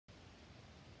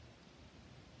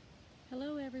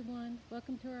everyone,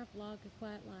 welcome to our vlog, A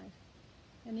Quiet Life.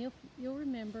 And you'll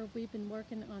remember we've been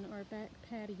working on our back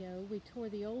patio. We tore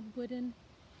the old wooden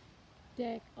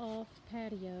deck off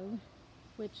patio,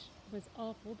 which was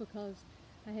awful because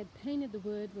I had painted the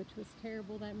wood, which was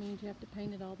terrible. That means you have to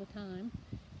paint it all the time.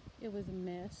 It was a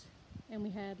mess. And we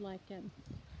had like an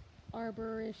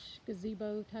arborish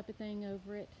gazebo type of thing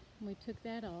over it, and we took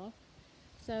that off.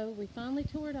 So we finally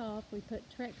tore it off. We put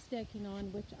trex decking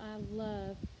on, which I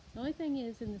love. The only thing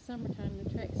is, in the summertime, the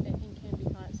trex decking can be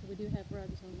hot, so we do have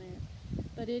rugs on there.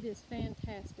 But it is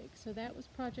fantastic. So that was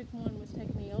project one, was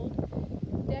taking the old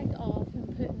deck off and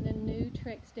putting the new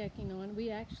trex decking on.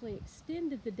 We actually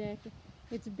extended the deck.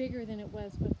 It's bigger than it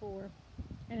was before.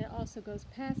 And it also goes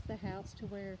past the house to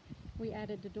where we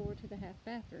added the door to the half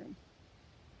bathroom.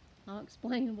 I'll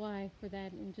explain why for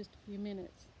that in just a few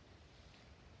minutes.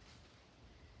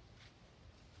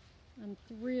 I'm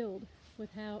thrilled with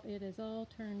how it has all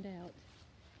turned out.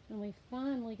 And we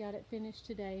finally got it finished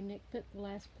today. Nick put the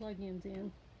last plug-ins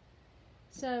in.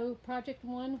 So project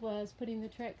one was putting the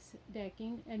trex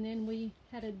decking, and then we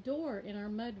had a door in our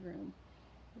mudroom,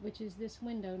 which is this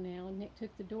window now. And Nick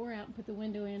took the door out and put the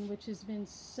window in, which has been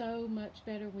so much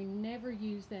better. We never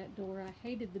used that door. I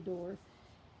hated the door,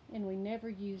 and we never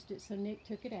used it, so Nick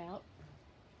took it out.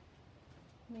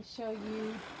 Let me show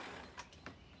you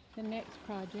the next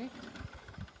project.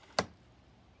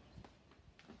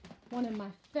 One of my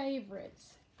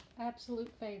favorites,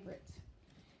 absolute favorites,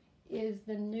 is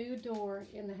the new door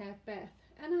in the half bath.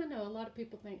 And I know a lot of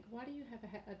people think, why do you have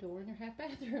a door in your half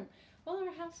bathroom? Well,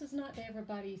 our house is not to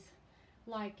everybody's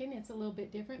liking. It's a little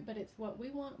bit different, but it's what we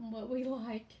want and what we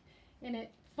like, and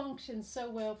it functions so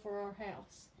well for our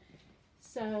house.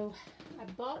 So I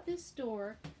bought this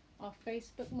door off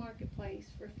Facebook Marketplace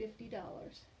for $50.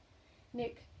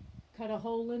 Nick cut a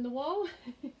hole in the wall,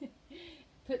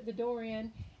 put the door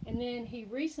in, and then he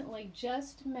recently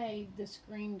just made the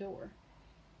screen door.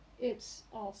 It's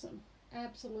awesome,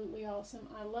 absolutely awesome.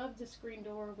 I love the screen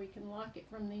door. We can lock it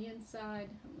from the inside.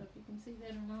 I don't know if you can see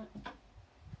that or not.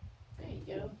 There you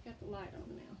go, got the light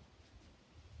on now.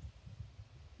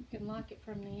 You can lock it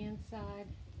from the inside.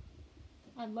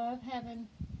 I love having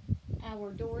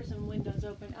our doors and windows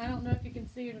open. I don't know if you can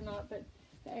see it or not, but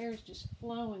the air is just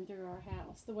flowing through our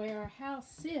house. The way our house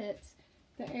sits,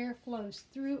 the air flows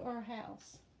through our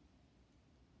house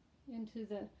into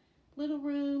the little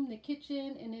room, the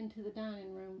kitchen, and into the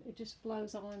dining room. It just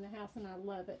flows all in the house, and I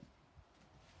love it.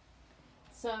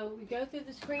 So we go through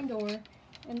the screen door,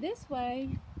 and this way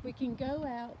we can go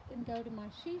out and go to my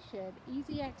she shed.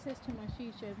 Easy access to my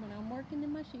she shed. When I'm working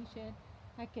in my she shed,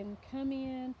 I can come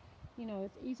in. You know,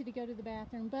 it's easy to go to the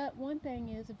bathroom, but one thing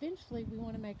is, eventually we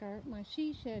want to make my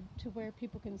she shed to where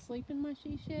people can sleep in my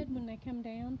she shed when they come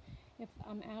down. If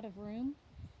I'm out of room,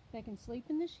 they can sleep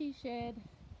in the she shed,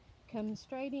 come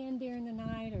straight in during the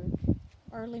night or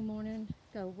early morning,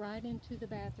 go right into the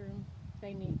bathroom if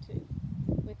they need to,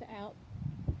 without,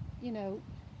 you know,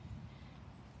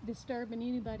 disturbing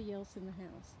anybody else in the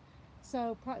house.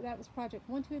 So that was project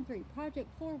 1, 2, and 3. Project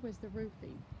 4 was the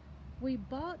roofing. We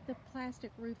bought the plastic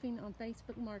roofing on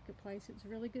Facebook Marketplace. It's a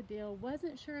really good deal.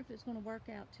 Wasn't sure if it's going to work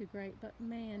out too great, but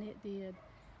man, it did.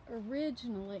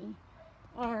 Originally,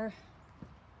 our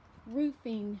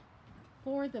roofing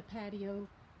for the patio,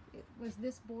 it was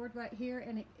this board right here,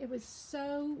 and it was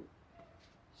so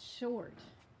short.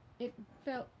 It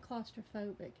felt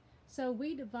claustrophobic. So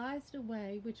we devised a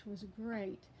way, which was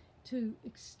great, to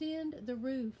extend the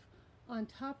roof on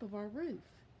top of our roof.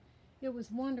 It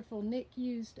was wonderful. Nick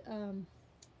used, oh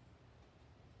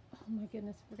my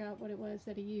goodness, forgot what it was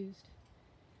that he used.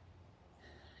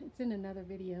 It's in another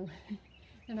video,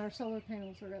 and our solar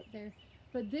panels are up there.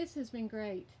 But this has been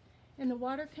great. And the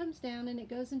water comes down and it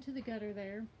goes into the gutter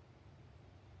there.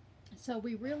 So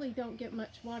we really don't get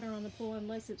much water on the pool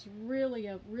unless it's really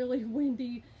a really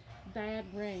windy, bad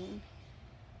rain.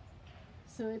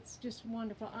 So it's just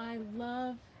wonderful. I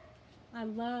love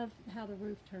how the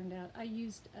roof turned out. I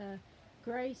used a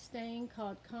gray stain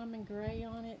called Common Gray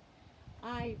on it.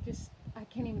 I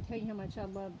can't even tell you how much I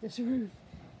love this roof.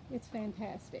 It's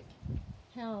fantastic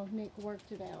how Nick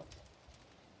worked it out.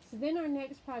 So then our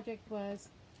next project was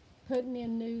putting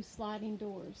in new sliding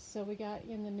doors. So we got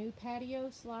in the new patio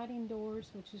sliding doors,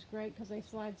 which is great because they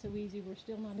slide so easy. We're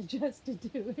still not adjusted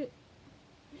to it.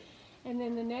 And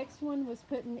then the next one was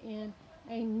putting in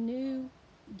a new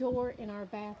door in our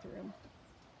bathroom.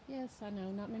 Yes, I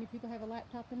know, not many people have a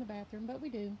laptop in the bathroom, but we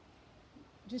do.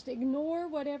 Just ignore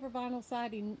whatever vinyl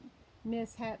siding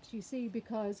mishaps you see,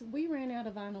 because we ran out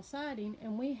of vinyl siding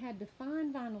and we had to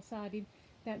find vinyl siding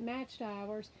that matched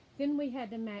ours. Then we had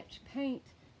to match paint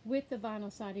with the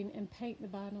vinyl siding and paint the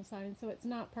vinyl siding, so it's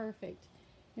not perfect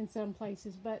in some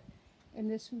places. But and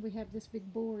this we have this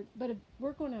big board, but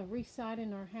we're going to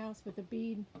re-siding our house with a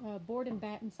bead board and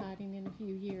batten siding in a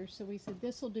few years. So we said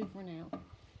this will do for now.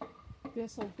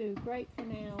 This will do great for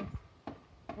now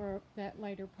for that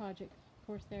later project. Of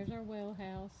course, there's our well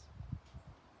house.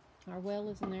 Our well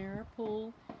is in there, our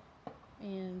pool,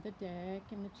 and the deck,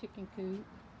 and the chicken coop,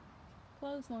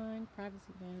 clothesline,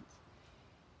 privacy fence.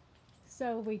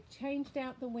 So we changed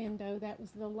out the window. That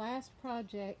was the last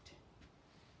project.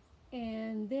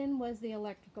 And then was the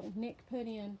electrical. Nick put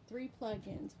in 3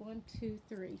 plug-ins, 1, 2,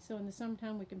 3. So in the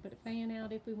summertime we can put a fan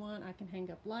out if we want. I can hang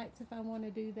up lights if I want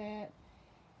to do that.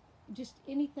 Just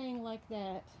anything like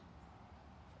that.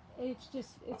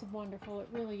 It's wonderful. It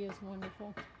really is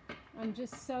wonderful. I'm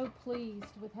just so pleased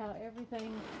with how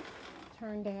everything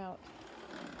turned out.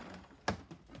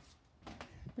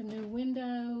 The new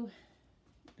window,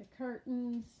 the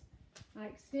curtains. I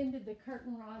extended the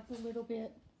curtain rods a little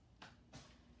bit.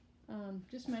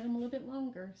 Just made them a little bit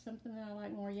longer. Something that I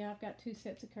like more. Yeah, I've got 2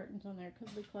 sets of curtains on there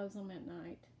because we close them at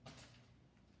night.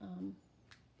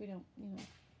 We don't,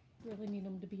 really need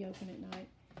them to be open at night.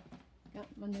 Got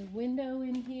my new window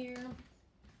in here.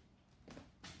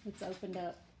 It's opened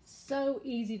up. So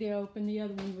easy to open. The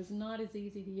other one was not as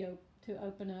easy to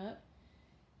open up.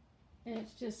 And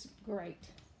it's just great.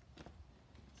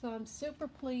 So I'm super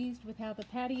pleased with how the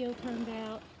patio turned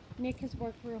out. Nick has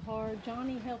worked real hard.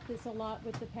 Johnny helped us a lot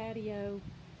with the patio.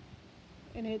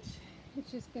 And it's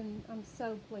just been, I'm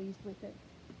so pleased with it.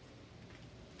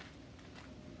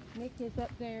 Nick is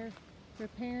up there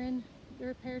repairing the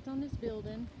repairs on this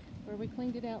building where we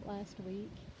cleaned it out last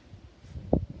week.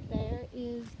 There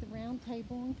is the round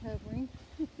table and covering.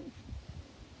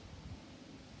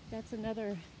 That's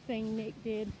another thing Nick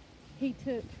did. He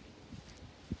took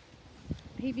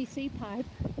PVC pipe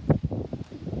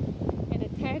and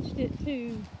attached it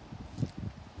to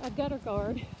a gutter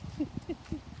guard.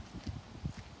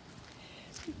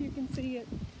 You can see it,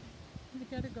 the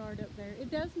gutter guard up there.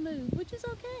 It does move, which is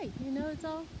okay.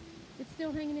 It's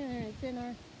still hanging in there. It's in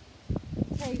our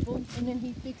table, and then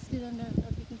he fixed it under,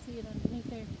 if you can see it underneath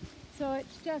there. So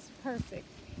it's just perfect.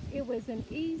 It was an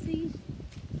easy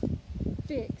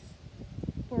fix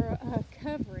for a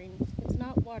covering. It's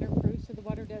not waterproof, so the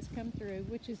water does come through,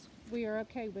 which is we are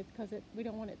okay with because we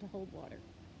don't want it to hold water.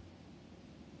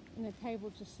 And the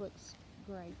table just looks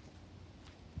great.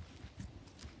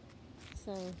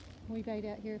 So we've ate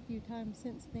out here a few times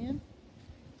since then.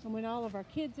 And when all of our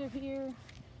kids are here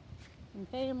and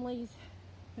families,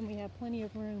 then we have plenty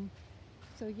of room.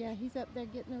 So yeah, he's up there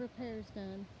getting the repairs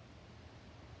done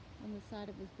on the side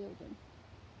of his building.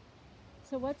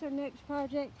 So what's our next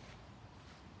project?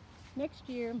 Next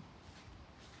year,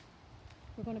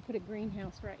 we're going to put a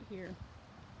greenhouse right here.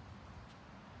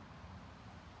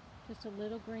 Just a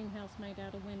little greenhouse made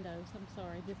out of windows. I'm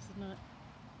sorry, this is not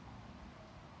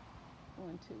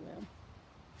going too well.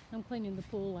 I'm cleaning the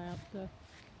pool out, the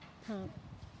pump.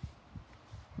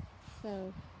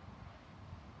 So,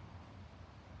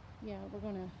 yeah,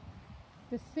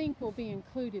 the sink will be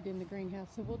included in the greenhouse,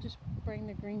 so we'll just bring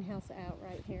the greenhouse out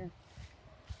right here.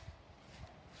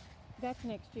 That's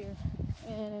next year.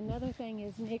 And another thing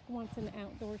is Nick wants an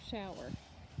outdoor shower.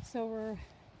 So we're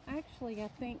actually, I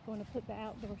think, going to put the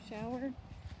outdoor shower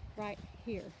right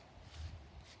here,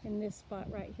 in this spot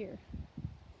right here.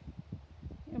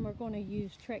 And we're going to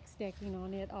use trex decking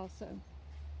on it also.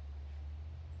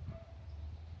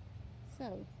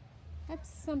 So that's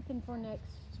something for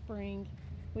next spring.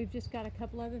 We've just got a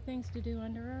couple other things to do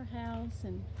under our house,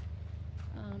 and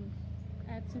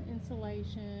add some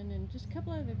insulation and just a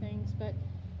couple other things, but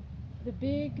the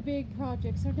big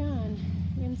projects are done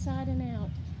inside and out.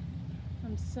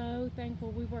 I'm so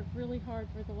thankful. We worked really hard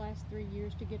for the last 3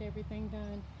 years to get everything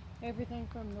done. Everything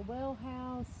from the well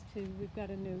house to we've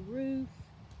got a new roof,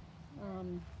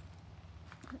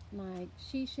 my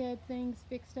she shed things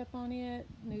fixed up on it,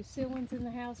 new ceilings in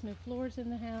the house, new floors in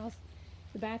the house.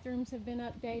 The bathrooms have been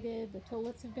updated, the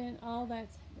toilets have been, all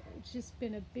that's, it's just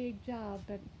been a big job,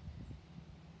 but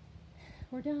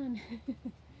we're done.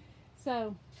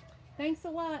 So thanks a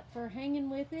lot for hanging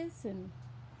with us, and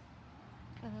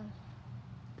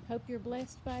hope you're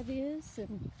blessed by this,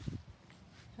 and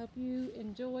hope you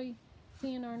enjoy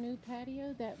seeing our new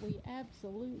patio that we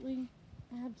absolutely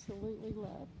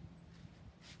love.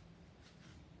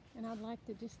 And I'd like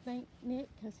to just thank Nick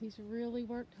because he's really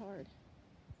worked hard.